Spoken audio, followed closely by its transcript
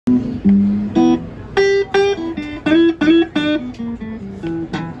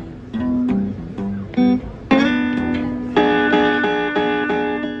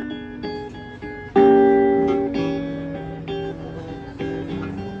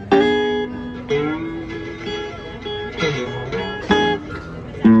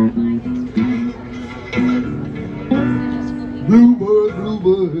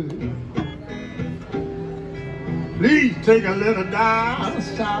take a little down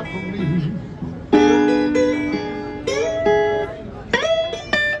south for me.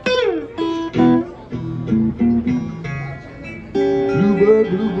 Bluebird,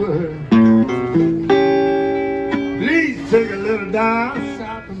 bluebird, please take a little down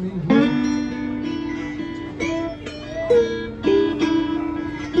south for me.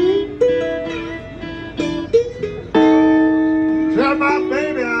 Tell my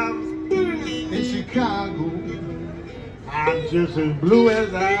baby I'm in Chicago. I'm just as blue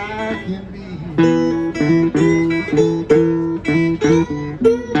as I can be.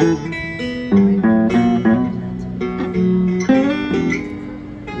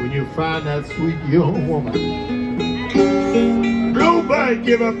 When you find that sweet young woman, Bluebird,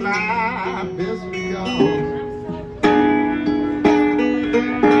 give her my best regards.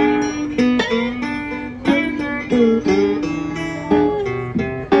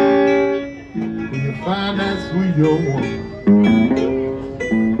 When you find that sweet young woman,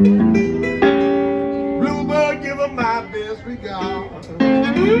 Bluebird, give her my best regards.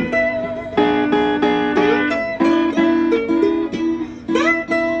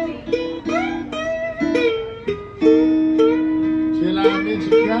 Till I'm in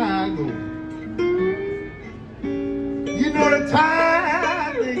Chicago, you know the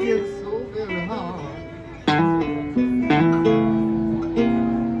time they get so very hard.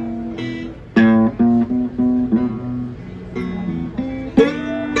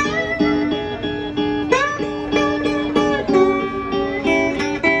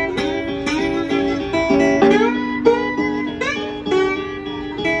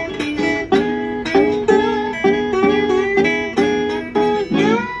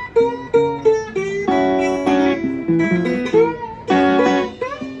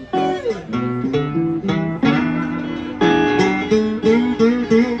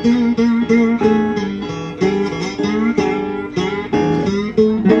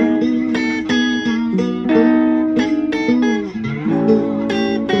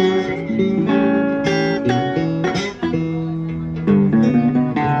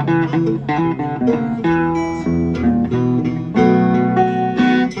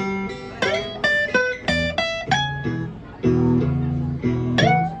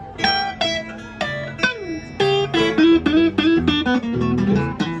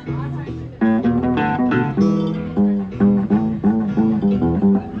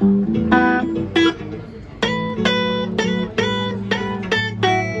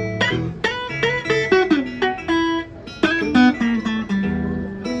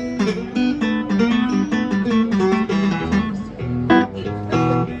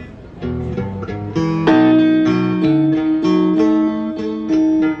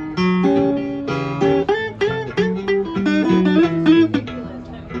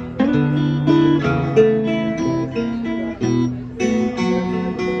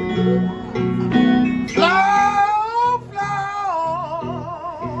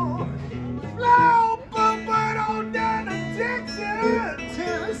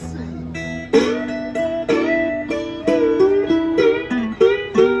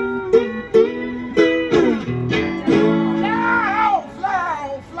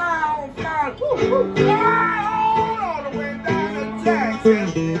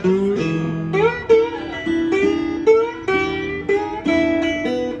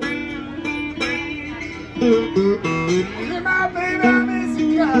 My baby, I'm in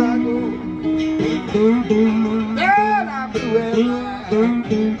Chicago. Then I'm blue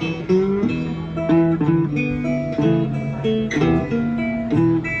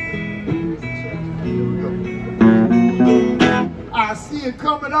I see it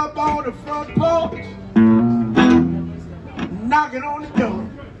coming up on the front porch, knocking on the door.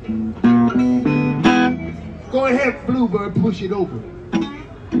 Go ahead, Bluebird, push it open.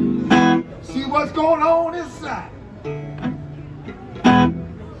 See what's going on inside.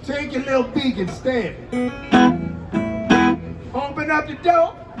 Take your little beak and stab it. Open up the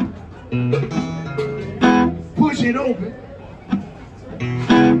door. Push it open.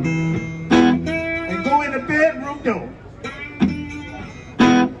 And go in the bedroom door.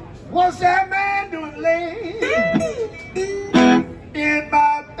 What's that man doing laying in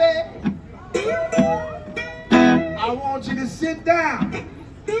my bed? I want you to sit down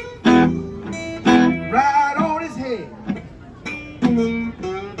right on his head.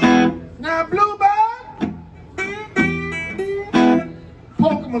 Now, Bluebird,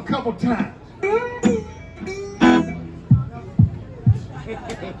 poke him a couple times.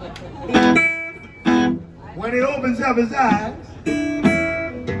 When he opens up his eyes,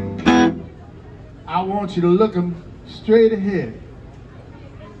 I want you to look him straight ahead.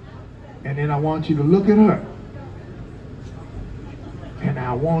 And then I want you to look at her.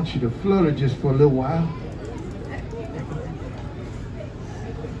 Now I want you to flutter just for a little while.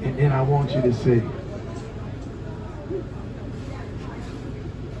 And then I want you to say,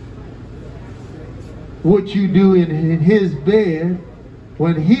 what you do in his bed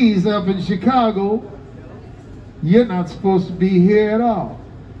when he's up in Chicago, you're not supposed to be here at all.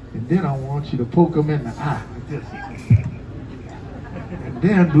 And then I want you to poke him in the eye like this. And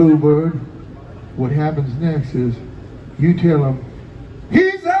then, Bluebird, what happens next is you tell him,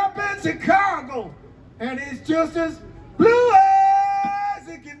 he's up in Chicago and he's just as blue